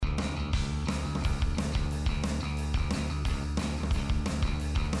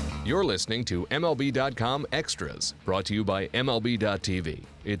You're listening to MLB.com Extras, brought to you by MLB.tv.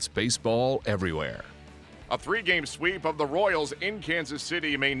 It's baseball everywhere. A three-game sweep of the Royals in Kansas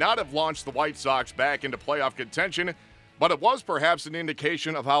City may not have launched the White Sox back into playoff contention, but it was perhaps an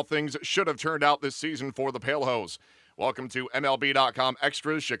indication of how things should have turned out this season for the Palehose. Welcome to MLB.com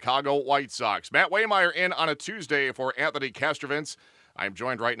Extras Chicago White Sox. Matt Waymire in on a Tuesday for Anthony Castrovins. I'm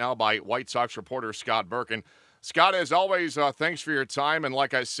joined right now by White Sox reporter Scott Merkin. Scott, as always, thanks for your time. And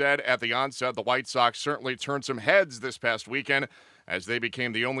like I said at the onset, the White Sox certainly turned some heads this past weekend as they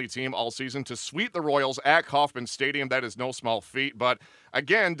became the only team all season to sweep the Royals at Kauffman Stadium. That is no small feat. But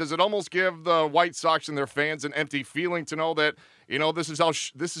again, does it almost give the White Sox and their fans an empty feeling to know that, this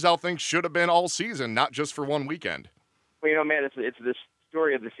is how things should have been all season, not just for one weekend? Well, man, it's the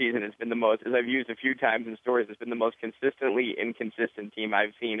story of the season. It's been the most, as I've used a few times in stories, it's been the most consistently inconsistent team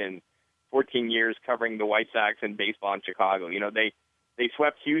I've seen in 14 years covering the White Sox and baseball in Chicago. They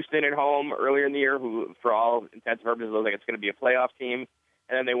swept Houston at home earlier in the year, who, for all intents and purposes, looked like it's going to be a playoff team,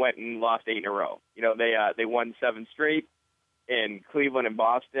 and then they went and lost 8 in a row. They won 7 straight in Cleveland and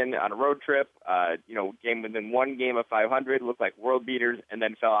Boston on a road trip. Game within one game of 500, looked like world beaters, and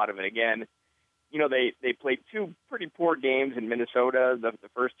then fell out of it again. They played 2 pretty poor games in Minnesota the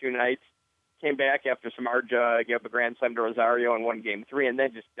first 2 nights. Came back after Samardzija gave up a grand slam to Rosario and won Game 3, and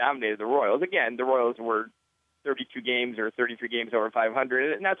then just dominated the Royals. Again, the Royals were 32 games or 33 games over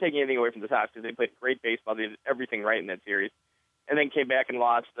 500, and not taking anything away from the Sox because they played great baseball. They did everything right in that series. And then came back and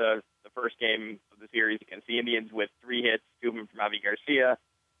lost the first game of the series against the Indians with 3 hits, 2 of them from Javi Garcia.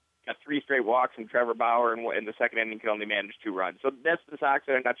 Got 3 straight walks from Trevor Bauer, and in the second inning could only manage 2 runs. So that's the Sox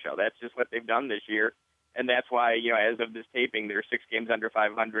in a nutshell. That's just what they've done this year. And that's why, as of this taping, they're 6 games under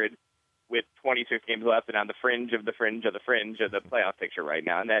 500 with 26 games left and on the fringe of the fringe of the fringe of the playoff picture right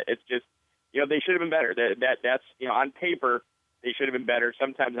now. And that it's just, they should have been better. That's on paper, they should have been better.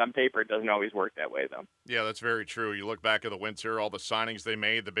 Sometimes on paper, it doesn't always work that way, though. Yeah, that's very true. You look back at the winter, all the signings they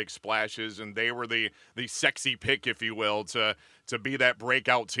made, the big splashes, and they were the sexy pick, if you will, to be that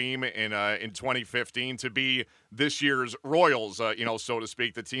breakout team in 2015, to be this year's Royals, so to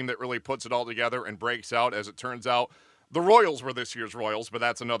speak, the team that really puts it all together and breaks out. As it turns out, the Royals were this year's Royals, but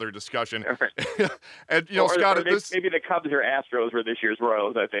that's another discussion. Right. And Scott, maybe the Cubs or Astros were this year's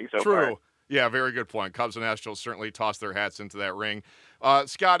Royals, I think, so true. far. Yeah, very good point. Cubs and Astros certainly tossed their hats into that ring.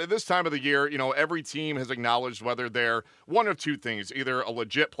 Scott, at this time of the year, every team has acknowledged whether they're one of 2 things, either a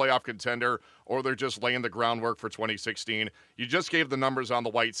legit playoff contender or they're just laying the groundwork for 2016. You just gave the numbers on the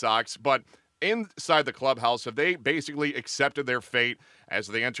White Sox, but inside the clubhouse, have they basically accepted their fate as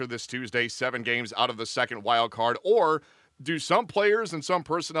they enter this Tuesday, 7 games out of the second wild card? Or do some players and some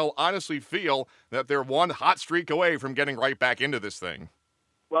personnel honestly feel that they're one hot streak away from getting right back into this thing?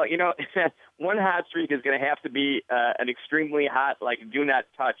 Well, one hot streak is going to have to be an extremely hot, do not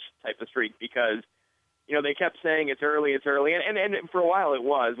touch type of streak because, they kept saying it's early, and for a while it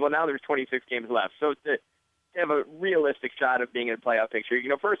was. Well, now there's 26 games left. So to have a realistic shot of being in a playoff picture,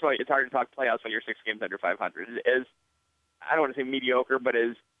 first of all, it's hard to talk playoffs when you're 6 games under 500. As, I don't want to say mediocre, but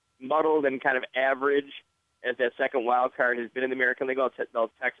as muddled and kind of average as that second wild card has been in the American League,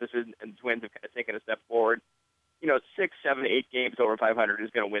 Texas and Twins have kind of taken a step forward. 6, 7, 8 games over 500 is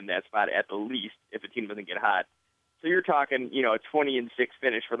going to win that spot at the least if a team doesn't get hot. So you're talking, a 20-6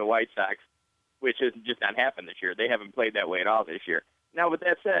 finish for the White Sox, which has just not happened this year. They haven't played that way at all this year. Now, with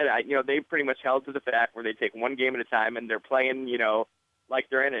that said, they've pretty much held to the fact where they take one game at a time and they're playing, like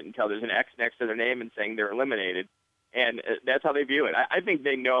they're in it until there's an X next to their name and saying they're eliminated. And that's how they view it. I think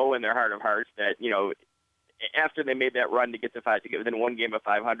they know in their heart of hearts that, after they made that run to get within one game of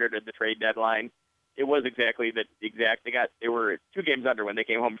 500 at the trade deadline, it was exactly the exact. They were 2 games under when they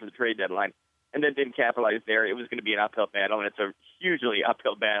came home for the trade deadline, and then didn't capitalize there. It was going to be an uphill battle, and it's a hugely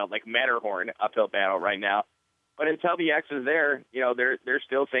uphill battle, like Matterhorn uphill battle right now. But until the X is there, they're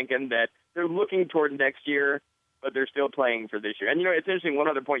still thinking that they're looking towards next year, but they're still playing for this year. And it's interesting. One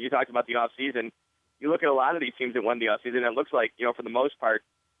other point you talked about the off season. You look at a lot of these teams that won the off season, and it looks like for the most part,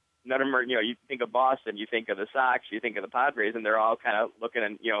 none of them are. You think of Boston, you think of the Sox, you think of the Padres, and they're all kind of looking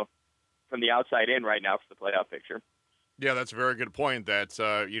and from the outside in right now for the playoff picture. Yeah, that's a very good point. That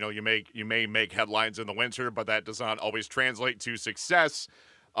you may make headlines in the winter, but that does not always translate to success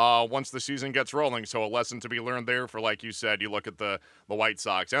once the season gets rolling. So a lesson to be learned there for, like you said, you look at the White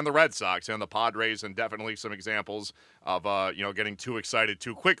Sox and the Red Sox and the Padres, and definitely some examples of getting too excited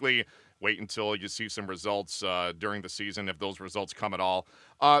too quickly. Wait until you see some results during the season, if those results come at all.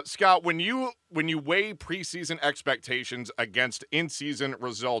 Scott, when you weigh preseason expectations against in-season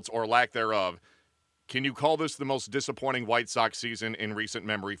results or lack thereof, can you call this the most disappointing White Sox season in recent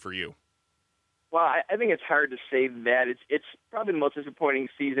memory for you? Well, I think it's hard to say that. It's probably the most disappointing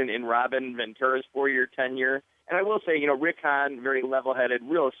season in Robin Ventura's 4-year tenure. And I will say, Rick Hahn, very level-headed,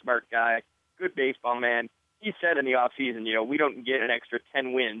 real smart guy, good baseball man. He said in the offseason, we don't get an extra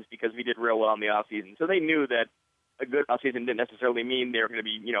 10 wins because we did real well in the offseason. So they knew that a good offseason didn't necessarily mean they were going to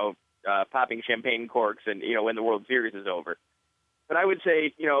be, popping champagne corks and, when the World Series is over. But I would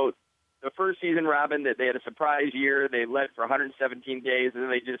say, the first season, Robin, that they had a surprise year. They led for 117 days, and then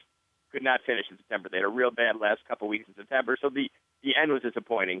they just could not finish in September. They had a real bad last couple weeks in September, so the end was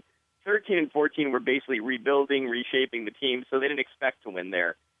disappointing. 13 and 14 were basically rebuilding, reshaping the team, so they didn't expect to win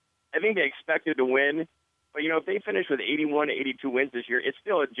there. I think they expected to win, but, if they finish with 81 to 82 wins this year, it's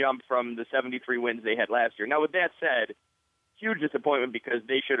still a jump from the 73 wins they had last year. Now, with that said, huge disappointment because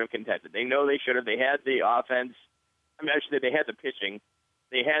they should have contended. They know they should have. They had the offense. Actually, they had the pitching.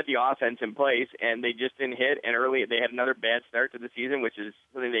 They had the offense in place, and they just didn't hit. And early, they had another bad start to the season, which is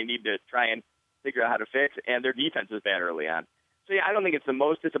something they need to try and figure out how to fix. And their defense was bad early on. So, yeah, I don't think it's the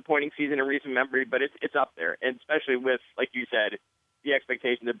most disappointing season in recent memory, but it's up there. And especially with, like you said, the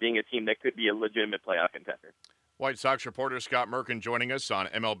expectation of being a team that could be a legitimate playoff contender. White Sox reporter Scott Merkin joining us on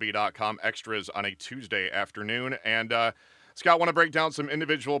MLB.com Extras on a Tuesday afternoon. And, Scott, want to break down some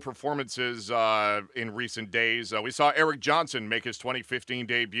individual performances in recent days. We saw Eric Johnson make his 2015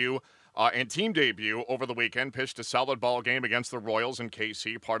 debut and team debut over the weekend, pitched a solid ball game against the Royals in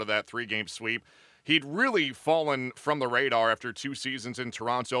KC, part of that 3-game sweep. He'd really fallen from the radar after 2 seasons in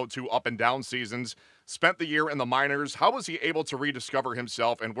Toronto, 2 up-and-down seasons, spent the year in the minors. How was he able to rediscover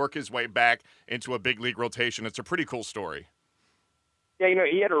himself and work his way back into a big league rotation? It's a pretty cool story. Yeah,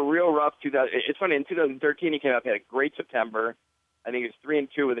 he had a real rough 2000. It's funny, in 2013 he came up, had a great September. I think it was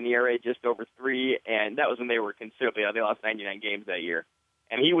 3-2 with an ERA just over 3, and that was when they were considerably out. They lost 99 games that year.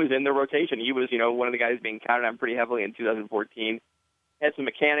 And he was in the rotation. He was, one of the guys being counted on pretty heavily in 2014. Had some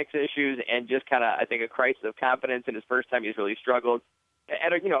mechanics issues and just kind of, I think, a crisis of confidence in his first time. He's really struggled.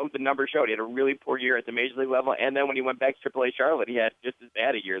 And, the numbers showed he had a really poor year at the major league level. And then when he went back to AAA Charlotte, he had just as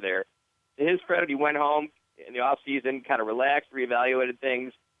bad a year there. To his credit, he went home in the offseason, kind of relaxed, reevaluated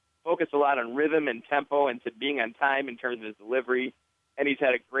things, focused a lot on rhythm and tempo and to being on time in terms of his delivery. And he's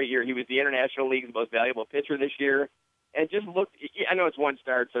had a great year. He was the International League's most valuable pitcher this year. And just looked, I know it's one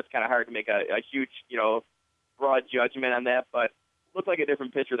start, so it's kind of hard to make a huge, broad judgment on that, but looked like a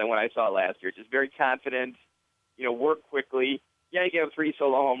different pitcher than what I saw last year. Just very confident, worked quickly. Yeah, he gave up 3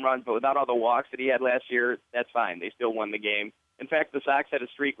 solo home runs, but without all the walks that he had last year, that's fine. They still won the game. In fact, the Sox had a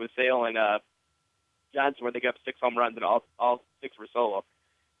streak with Sale and Johnson where they got 6 home runs and all 6 were solo.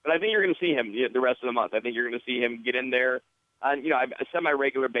 But I think you're going to see him the rest of the month. I think you're going to see him get in there on a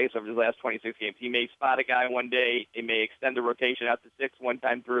semi-regular base over his last 26 games. He may spot a guy one day. They may extend the rotation out to 6 one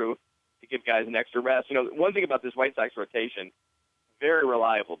time through to give guys an extra rest. One thing about this White Sox rotation, very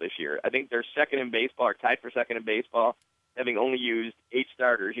reliable this year. I think they're second in baseball or tied for second in baseball, having only used 8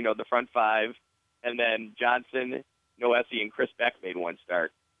 starters, the front 5, and then Johnson, Noesi, and Chris Beck made 1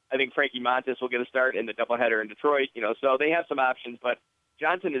 start. I think Frankie Montes will get a start in the doubleheader in Detroit, so they have some options, but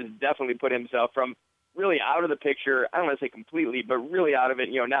Johnson has definitely put himself from really out of the picture, I don't want to say completely, but really out of it,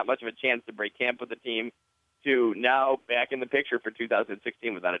 not much of a chance to break camp with the team, to now back in the picture for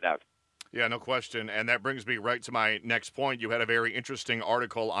 2016 without a doubt. Yeah, no question. And that brings me right to my next point. You had a very interesting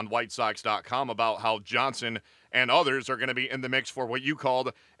article on WhiteSox.com about how Johnson and others are going to be in the mix for what you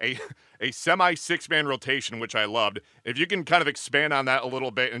called a semi-6-man rotation, which I loved. If you can kind of expand on that a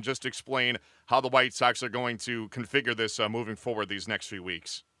little bit and just explain how the White Sox are going to configure this moving forward these next few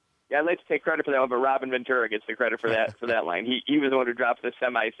weeks. Yeah, I'd like to take credit for that one, but Robin Ventura gets the credit for that line. He was the one who dropped the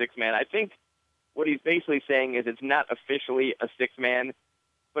semi-6-man. I think what he's basically saying is it's not officially a 6-man,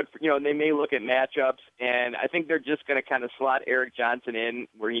 but, they may look at matchups, and I think they're just going to kind of slot Eric Johnson in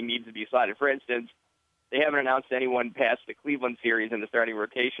where he needs to be slotted. For instance, they haven't announced anyone past the Cleveland series in the starting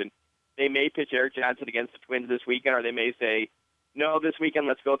rotation. They may pitch Eric Johnson against the Twins this weekend, or they may say, no, this weekend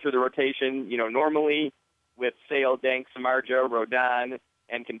let's go through the rotation, normally with Sale, Dank, Samardzija, Rodon,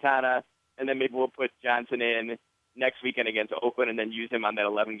 and Quintana, and then maybe we'll put Johnson in next weekend against Oakland and then use him on that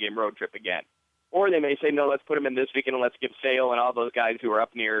 11-game road trip again. Or they may say, no, let's put him in this weekend and let's give Sale and all those guys who are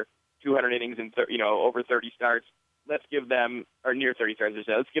up near 200 innings and over 30 starts, let's give them, or near 30 starts,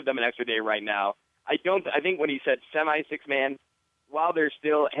 let's give them an extra day right now. I think when he said semi-6-man, while they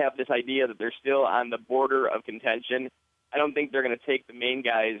still have this idea that they're still on the border of contention, I don't think they're going to take the main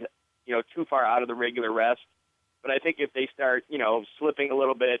guys, too far out of the regular rest. But I think if they start, slipping a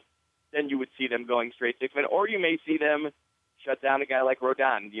little bit, then you would see them going straight 6-man, or you may see them shut down a guy like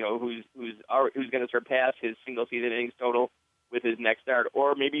Rodon, who's going to surpass his single season innings total with his next start,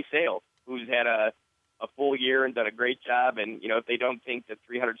 or maybe Sale, who's had a a full year and done a great job, and, if they don't think that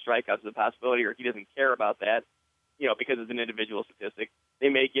 300 strikeouts is a possibility or he doesn't care about that, because it's an individual statistic, they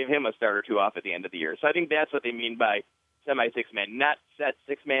may give him a start or two off at the end of the year. So I think that's what they mean by semi-six-man. Not set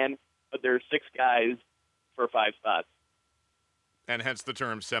six-man, but there's 6 guys for 5 spots. And hence the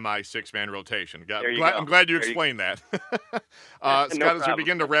term semi-six-man rotation. I'm glad you explained that. Scott, No as we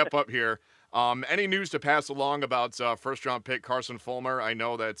begin to wrap up here, any news to pass along about first-round pick Carson Fulmer? I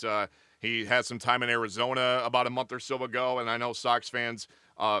know that he had some time in Arizona about a month or so ago, and I know Sox fans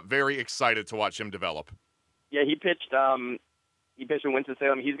very excited to watch him develop. Yeah, he pitched in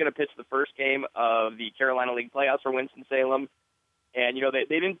Winston-Salem. He's going to pitch the first game of the Carolina League playoffs for Winston-Salem. And, they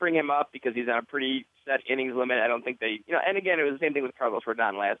didn't bring him up because he's on a pretty set innings limit. I don't think and again, it was the same thing with Carlos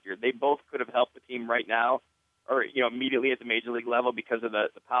Rodon last year. They both could have helped the team right now or, immediately at the major league level because of the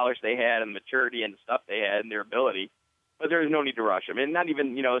polish they had and the maturity and the stuff they had and their ability. But there's no need to rush them. And not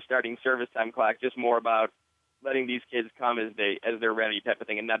even, starting service time clock, just more about letting these kids come as they're ready type of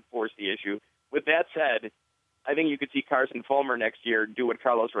thing and not force the issue. With that said, I think you could see Carson Fulmer next year do what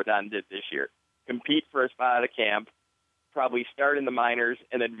Carlos Rodon did this year. Compete for a spot at a camp, probably start in the minors,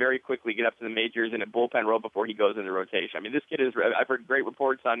 and then very quickly get up to the majors in a bullpen role before he goes into rotation. I mean, this kid I've heard great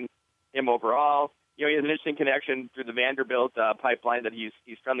reports on him overall. He has an interesting connection through the Vanderbilt pipeline that he's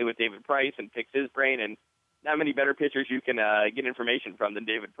friendly with David Price and picks his brain, and not many better pitchers you can get information from than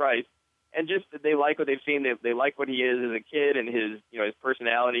David Price. And just they like what they've seen. They like what he is as a kid and his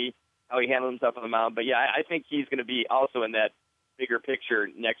personality, how he handles himself on the mound. But, yeah, I think he's going to be also in that bigger picture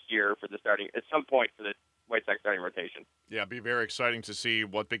next year for the starting – at some point for the White Sox starting rotation. Yeah, it'd be very exciting to see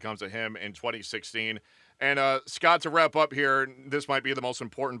what becomes of him in 2016. And, Scott, to wrap up here, this might be the most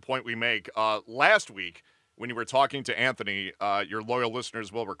important point we make. Last week, when you were talking to Anthony, your loyal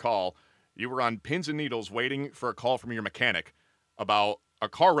listeners will recall, you were on pins and needles waiting for a call from your mechanic about a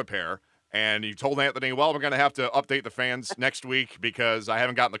car repair. And you told Anthony, well, we're going to have to update the fans next week because I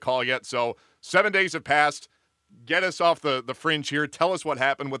haven't gotten the call yet. So 7 days have passed. Get us off the fringe here. Tell us what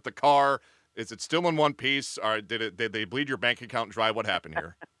happened with the car. Is it still in one piece? Or did they bleed your bank account dry? What happened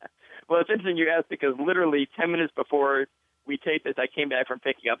here? Well, it's interesting you asked because literally 10 minutes before we taped this, I came back from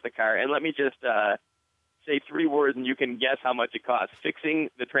picking up the car. And let me just say 3 words, and you can guess how much it costs. Fixing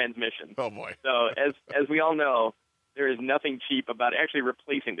the transmission. Oh, boy. So as we all know, there is nothing cheap about actually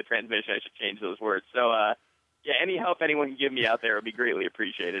replacing the transmission. I should change those words. So, any help anyone can give me out there would be greatly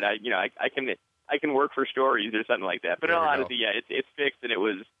appreciated. I can work for stories or something like that. But in all honesty, it's fixed, and it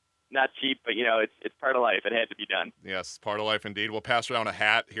was not cheap, but, it's part of life. It had to be done. Yes, part of life indeed. We'll pass around a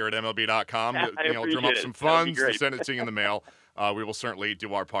hat here at MLB.com. Drum up some it. funds, send it to you in the mail. We will certainly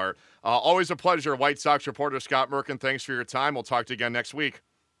do our part. Always a pleasure. White Sox reporter Scott Merkin, thanks for your time. We'll talk to you again next week.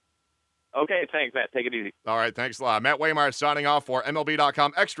 Okay, thanks, Matt. Take it easy. All right, thanks a lot. Matt Waymire signing off for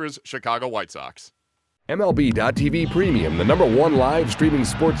MLB.com Extras, Chicago White Sox. MLB.TV Premium, the #1 live streaming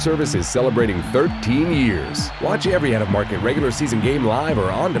sports service, is celebrating 13 years. Watch every out-of-market regular season game live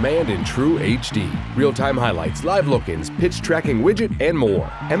or on demand in true HD. Real-time highlights, live look-ins, pitch tracking widget, and more.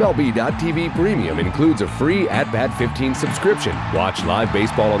 MLB.TV Premium includes a free At-Bat 15 subscription. Watch live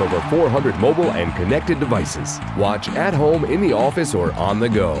baseball on over 400 mobile and connected devices. Watch at home, in the office, or on the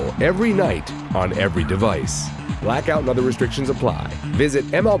go, every night, on every device. Blackout and other restrictions apply. Visit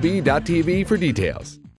MLB.TV for details.